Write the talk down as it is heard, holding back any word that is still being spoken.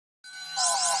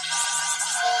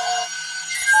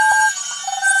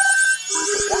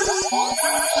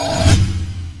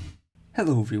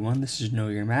Hello everyone, this is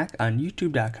KnowYourMac on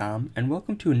YouTube.com and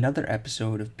welcome to another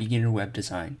episode of Beginner Web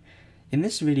Design. In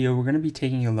this video we're going to be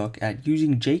taking a look at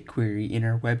using jQuery in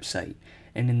our website,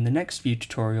 and in the next few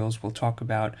tutorials we'll talk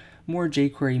about more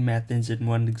jQuery methods and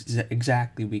what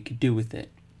exactly we could do with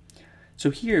it.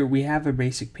 So here we have a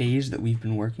basic page that we've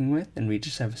been working with, and we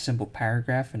just have a simple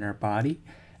paragraph in our body,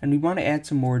 and we want to add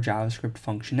some more JavaScript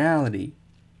functionality.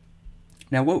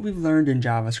 Now what we've learned in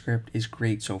JavaScript is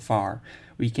great so far.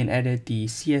 We can edit the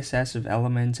CSS of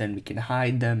elements and we can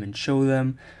hide them and show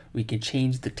them. We can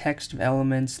change the text of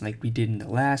elements like we did in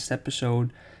the last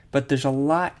episode, but there's a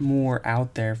lot more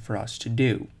out there for us to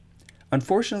do.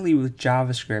 Unfortunately with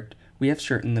JavaScript, we have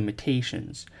certain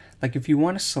limitations. Like if you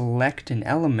want to select an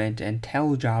element and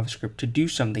tell JavaScript to do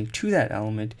something to that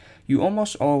element, you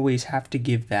almost always have to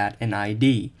give that an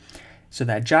ID, so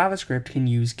that JavaScript can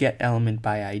use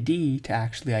getElementById to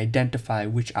actually identify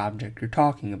which object you're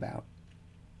talking about.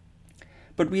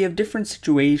 But we have different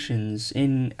situations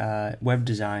in web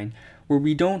design where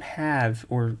we don't have,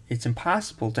 or it's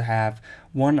impossible to have,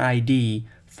 one ID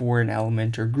for an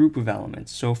element or group of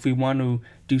elements. So if we want to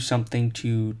do something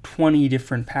to 20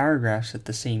 different paragraphs at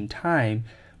the same time,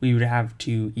 we would have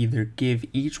to either give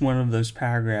each one of those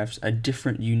paragraphs a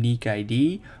different unique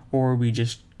ID, or we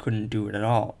just couldn't do it at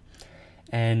all.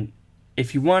 And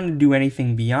if you want to do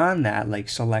anything beyond that, like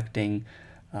selecting,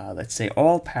 let's say,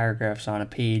 all paragraphs on a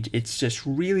page, it's just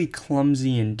really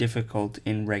clumsy and difficult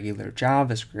in regular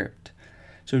JavaScript.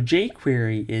 So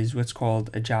jQuery is what's called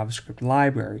a JavaScript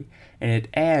library, and it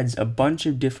adds a bunch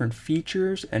of different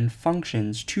features and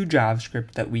functions to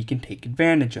JavaScript that we can take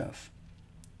advantage of.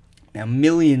 Now,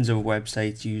 millions of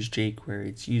websites use jQuery.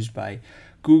 It's used by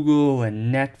Google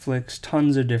and Netflix,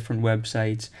 tons of different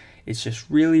websites. It's just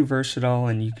really versatile,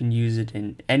 and you can use it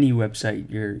in any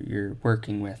website you're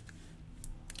working with.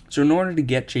 So in order to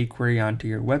get jQuery onto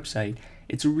your website,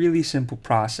 it's a really simple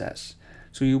process.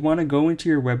 So you want to go into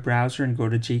your web browser and go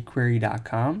to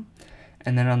jQuery.com,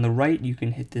 and then on the right you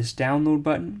can hit this download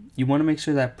button. You want to make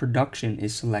sure that production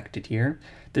is selected here.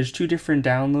 There's two different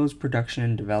downloads, production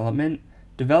and development.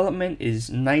 Development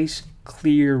is nice,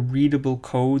 clear, readable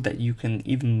code that you can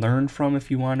even learn from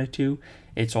if you wanted to.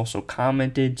 It's also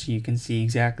commented, so you can see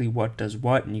exactly what does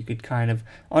what, and you could kind of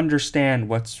understand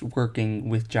what's working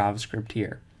with JavaScript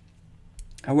here.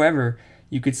 However,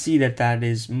 you could see that that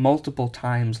is multiple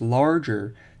times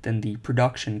larger than the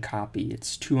production copy.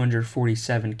 It's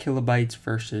 247 kilobytes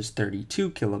versus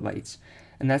 32 kilobytes.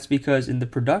 And that's because in the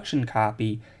production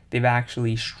copy, they've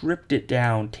actually stripped it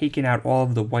down, taken out all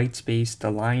of the white space,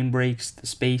 the line breaks, the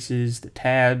spaces, the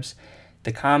tabs,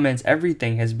 the comments,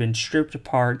 everything has been stripped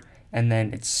apart, and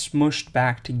then it's smushed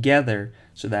back together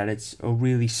so that it's a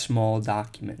really small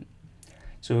document.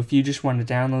 So if you just want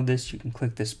to download this, you can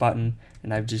click this button,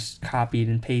 and I've just copied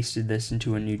and pasted this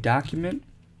into a new document.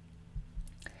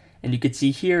 And you can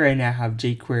see here I now have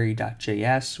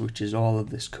jQuery.js, which is all of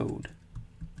this code.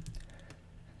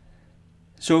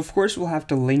 So of course we'll have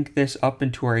to link this up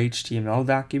into our HTML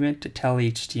document to tell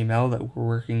HTML that we're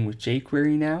working with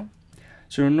jQuery now.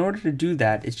 So in order to do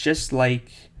that, it's just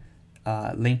like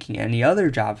linking any other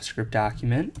JavaScript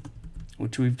document,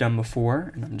 which we've done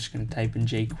before, and I'm just going to type in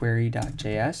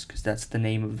jQuery.js because that's the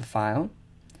name of the file.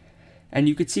 And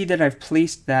you could see that I've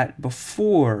placed that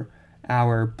before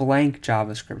our blank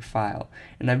JavaScript file,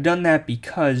 and I've done that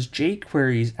because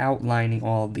jQuery is outlining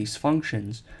all of these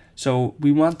functions, so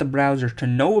we want the browser to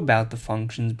know about the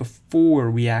functions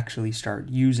before we actually start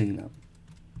using them.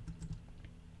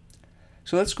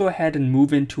 So let's go ahead and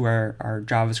move into our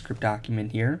JavaScript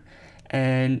document here.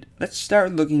 And let's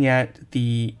start looking at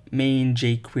the main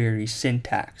jQuery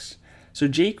syntax. So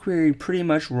jQuery pretty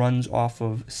much runs off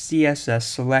of CSS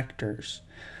selectors.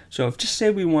 So if just say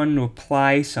we wanted to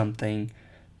apply something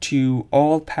to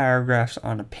all paragraphs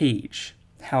on a page,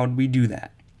 how would we do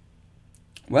that?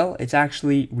 Well, it's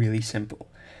actually really simple.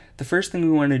 The first thing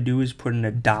we want to do is put in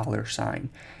a $sign.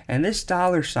 And this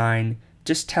 $sign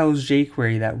just tells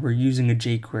jQuery that we're using a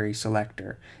jQuery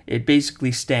selector. It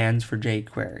basically stands for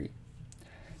jQuery.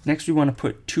 Next, we want to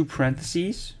put two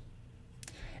parentheses,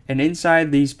 and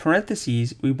inside these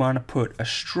parentheses we want to put a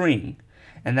string,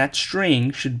 and that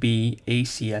string should be a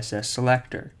CSS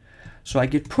selector. So I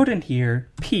could put in here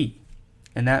P,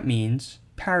 and that means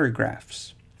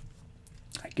paragraphs.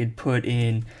 I could put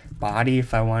in body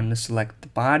if I wanted to select the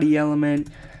body element.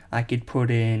 I could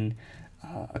put in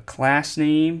a class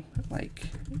name like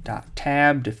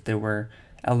 .tabbed if there were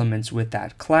elements with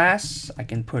that class. I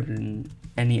can put in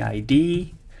any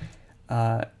ID.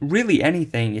 Really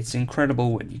anything. It's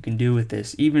incredible what you can do with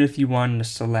this. Even if you wanted to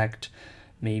select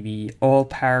maybe all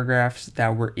paragraphs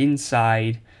that were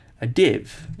inside a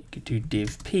div. You could do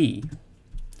div p.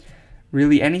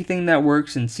 Really anything that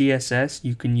works in CSS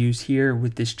you can use here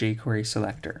with this jQuery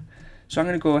selector. So I'm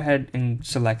going to go ahead and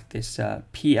select this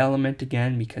p element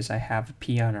again because I have a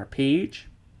p on our page.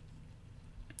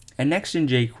 And next in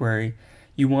jQuery,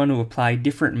 you want to apply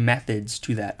different methods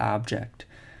to that object.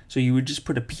 So you would just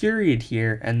put a period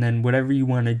here and then whatever you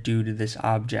want to do to this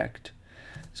object.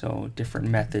 So different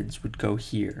methods would go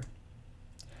here.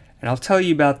 And I'll tell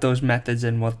you about those methods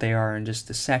and what they are in just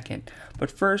a second.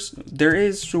 But first, there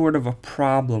is sort of a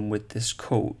problem with this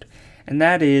code. And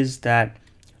that is that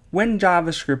when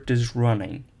JavaScript is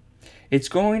running, it's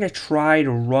going to try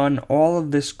to run all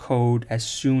of this code as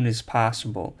soon as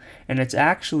possible. And it's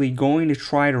actually going to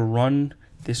try to run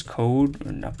this code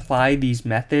and apply these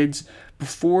methods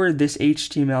before this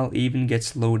HTML even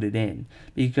gets loaded in,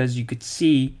 because you could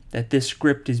see that this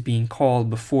script is being called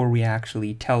before we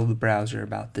actually tell the browser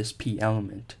about this p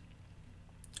element.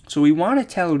 So we want to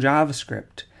tell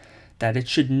JavaScript that it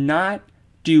should not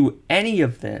do any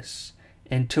of this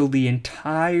until the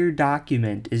entire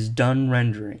document is done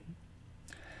rendering.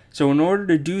 So in order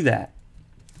to do that,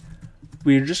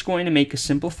 we're just going to make a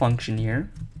simple function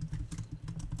here,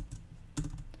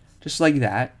 just like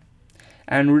that.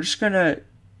 And we're just going to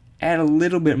add a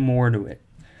little bit more to it.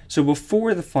 So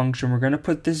before the function, we're going to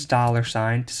put this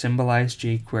 $sign to symbolize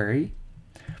jQuery,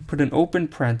 put an open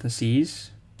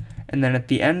parentheses, and then at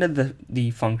the end of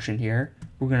the function here,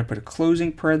 we're going to put a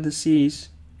closing parentheses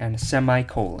and a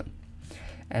semicolon.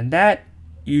 And that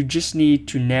you just need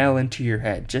to nail into your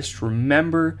head. Just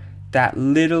remember that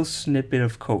little snippet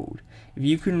of code. If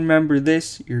you can remember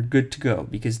this, you're good to go,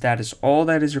 because that is all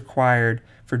that is required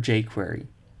for jQuery.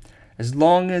 As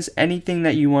long as anything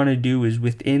that you want to do is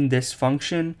within this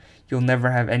function, you'll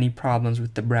never have any problems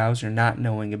with the browser not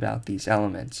knowing about these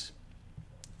elements.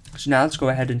 So now let's go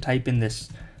ahead and type in this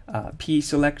p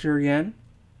selector again.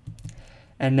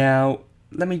 And now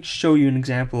let me show you an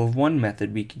example of one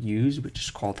method we could use, which is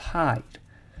called hide.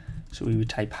 So we would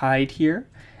type hide here,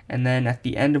 and then at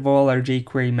the end of all our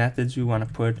jQuery methods, we want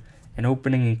to put an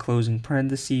opening and closing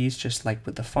parentheses, just like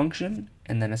with the function,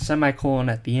 and then a semicolon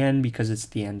at the end because it's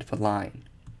the end of a line.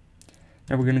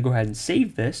 Now we're going to go ahead and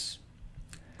save this,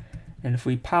 and if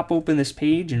we pop open this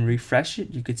page and refresh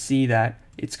it, you could see that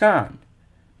it's gone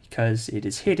because it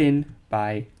is hidden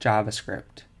by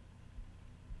JavaScript.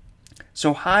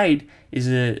 So hide is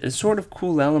a sort of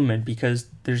cool element because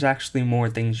there's actually more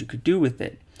things you could do with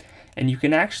it. And you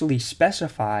can actually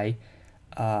specify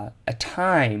a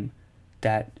time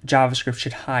that JavaScript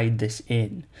should hide this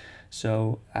in.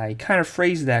 So I kind of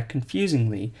phrased that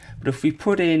confusingly, but if we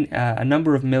put in a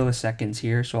number of milliseconds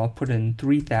here, so I'll put in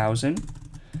 3000,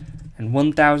 and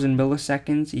 1000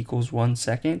 milliseconds equals 1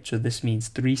 second, so this means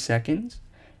 3 seconds.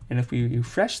 And if we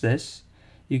refresh this,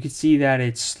 you can see that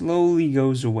it slowly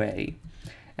goes away.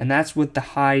 And that's what the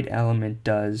hide element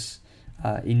does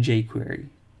in jQuery.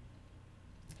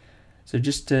 So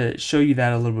just to show you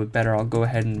that a little bit better, I'll go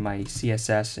ahead in my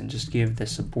CSS and just give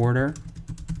this a border,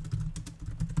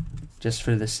 just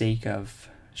for the sake of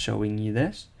showing you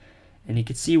this. And you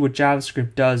can see what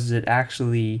JavaScript does is it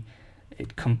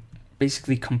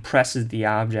basically compresses the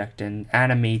object and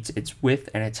animates its width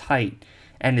and its height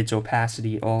and its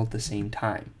opacity all at the same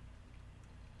time.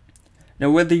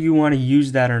 Now whether you want to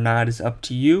use that or not is up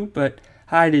to you, but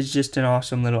hide is just an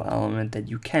awesome little element that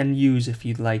you can use if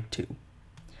you'd like to.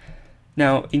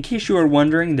 Now, in case you are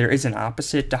wondering, there is an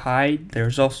opposite to hide.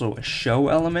 There's also a show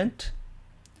element.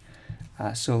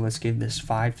 So let's give this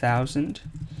 5000.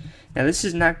 Now this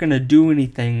is not going to do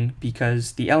anything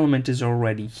because the element is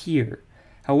already here.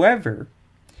 However,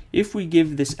 if we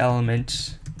give this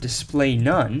element display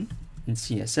none in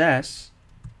CSS,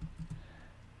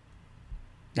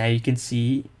 now you can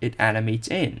see it animates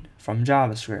in from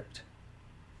JavaScript.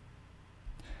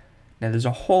 Now there's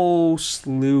a whole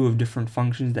slew of different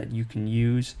functions that you can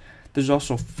use. There's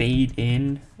also fade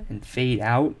in and fade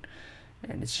out,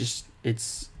 and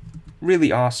it's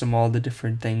really awesome all the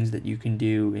different things that you can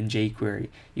do in jQuery.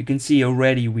 You can see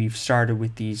already we've started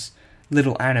with these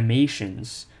little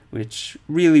animations, which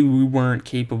really we weren't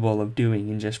capable of doing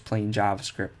in just plain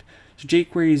JavaScript. So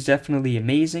jQuery is definitely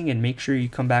amazing, and make sure you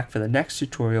come back for the next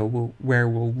tutorial where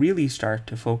we'll really start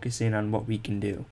to focus in on what we can do.